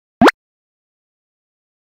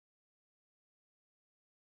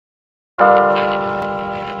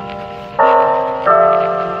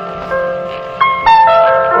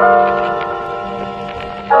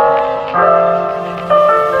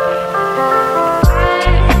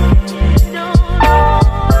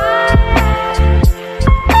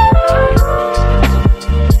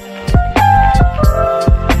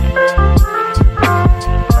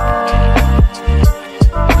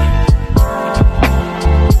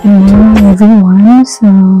Good morning everyone.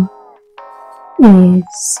 So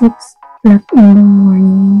it's 6 o'clock in the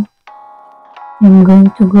morning. I'm going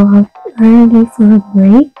to go out early for a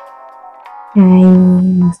break. I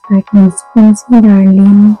must start my sponsor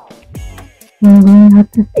Darlene. I'm going out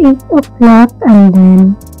at 8 o'clock and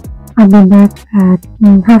then I'll be back at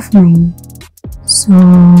 9:30. So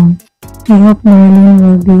I hope Darlene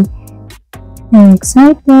will be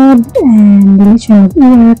excited and delicious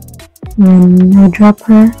iyak when I drop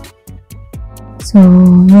her. So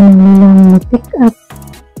yun ang nilang mag-pick up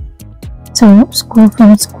so school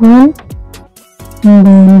from school, and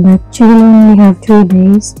then but she will only have 3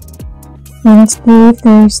 days, Wednesday,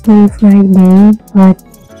 Thursday, Friday, but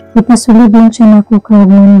ipasulod lang siya na kuka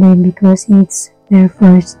Monday because it's their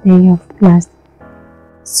first day of class.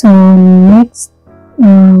 So next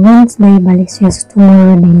Wednesday balik siya sa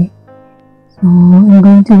tomorrow day. So I'm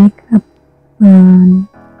going to wake up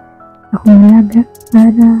ako malaga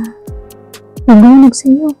para pagawag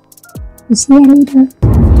sa iyo. See you later.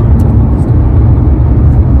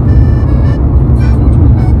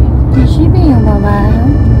 Siya ba yung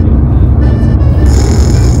babae?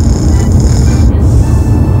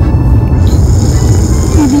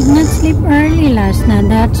 You did not sleep early last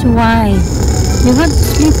night, that's why. You got to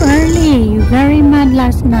sleep early. You very mad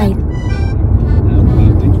last night.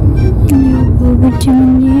 You go to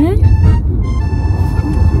me?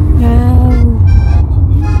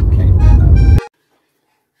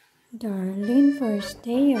 Darlene, first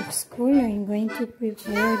day of school, are you going to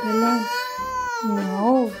prepare the lunch?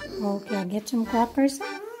 No. Okay, I'll get some crackers.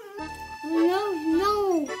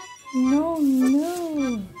 No.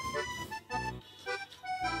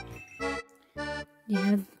 You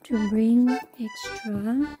have to bring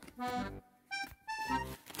extra.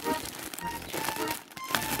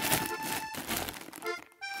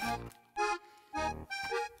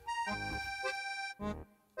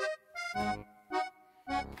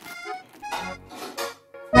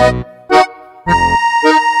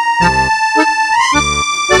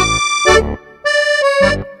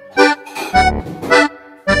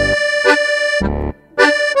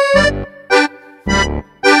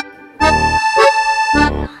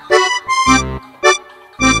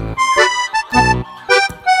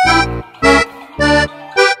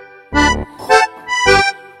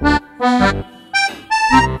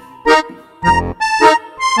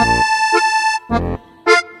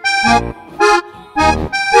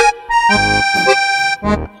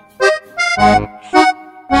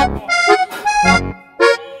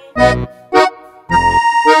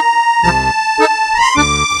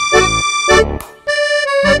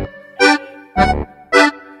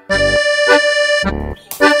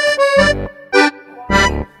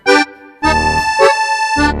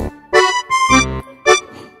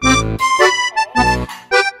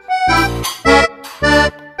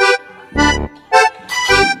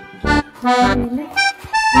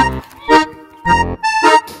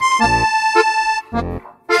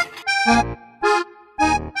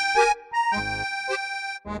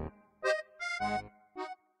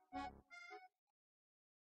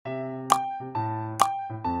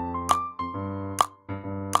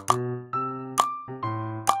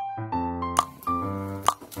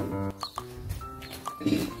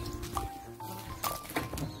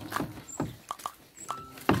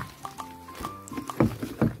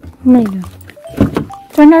 Oh my God.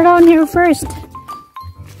 Turn around here first.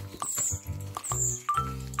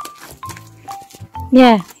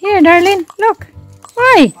 Yeah, here, Darlene, look.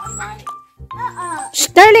 Why?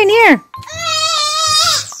 Shh, Darlene, here.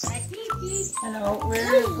 Hello,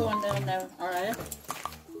 we're going down now, alright?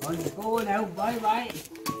 Go now, bye.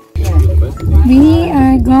 We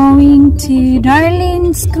are going to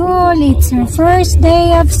Darlene's school. It's her first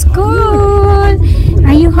day of school.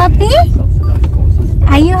 Are you happy?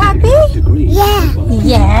 Are you happy?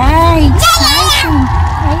 Yeah, exciting.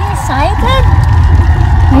 Are you excited?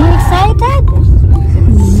 Are you excited?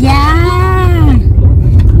 Yeah.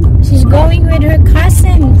 She's going with her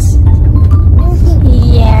cousins.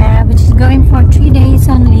 Yeah, but she's going for 3 days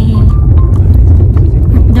only.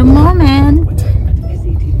 At the moment.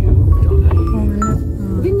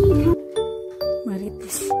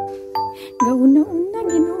 Marites. Gauna-una,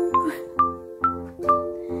 ginoo ko.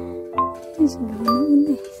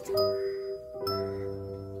 Gauna-una.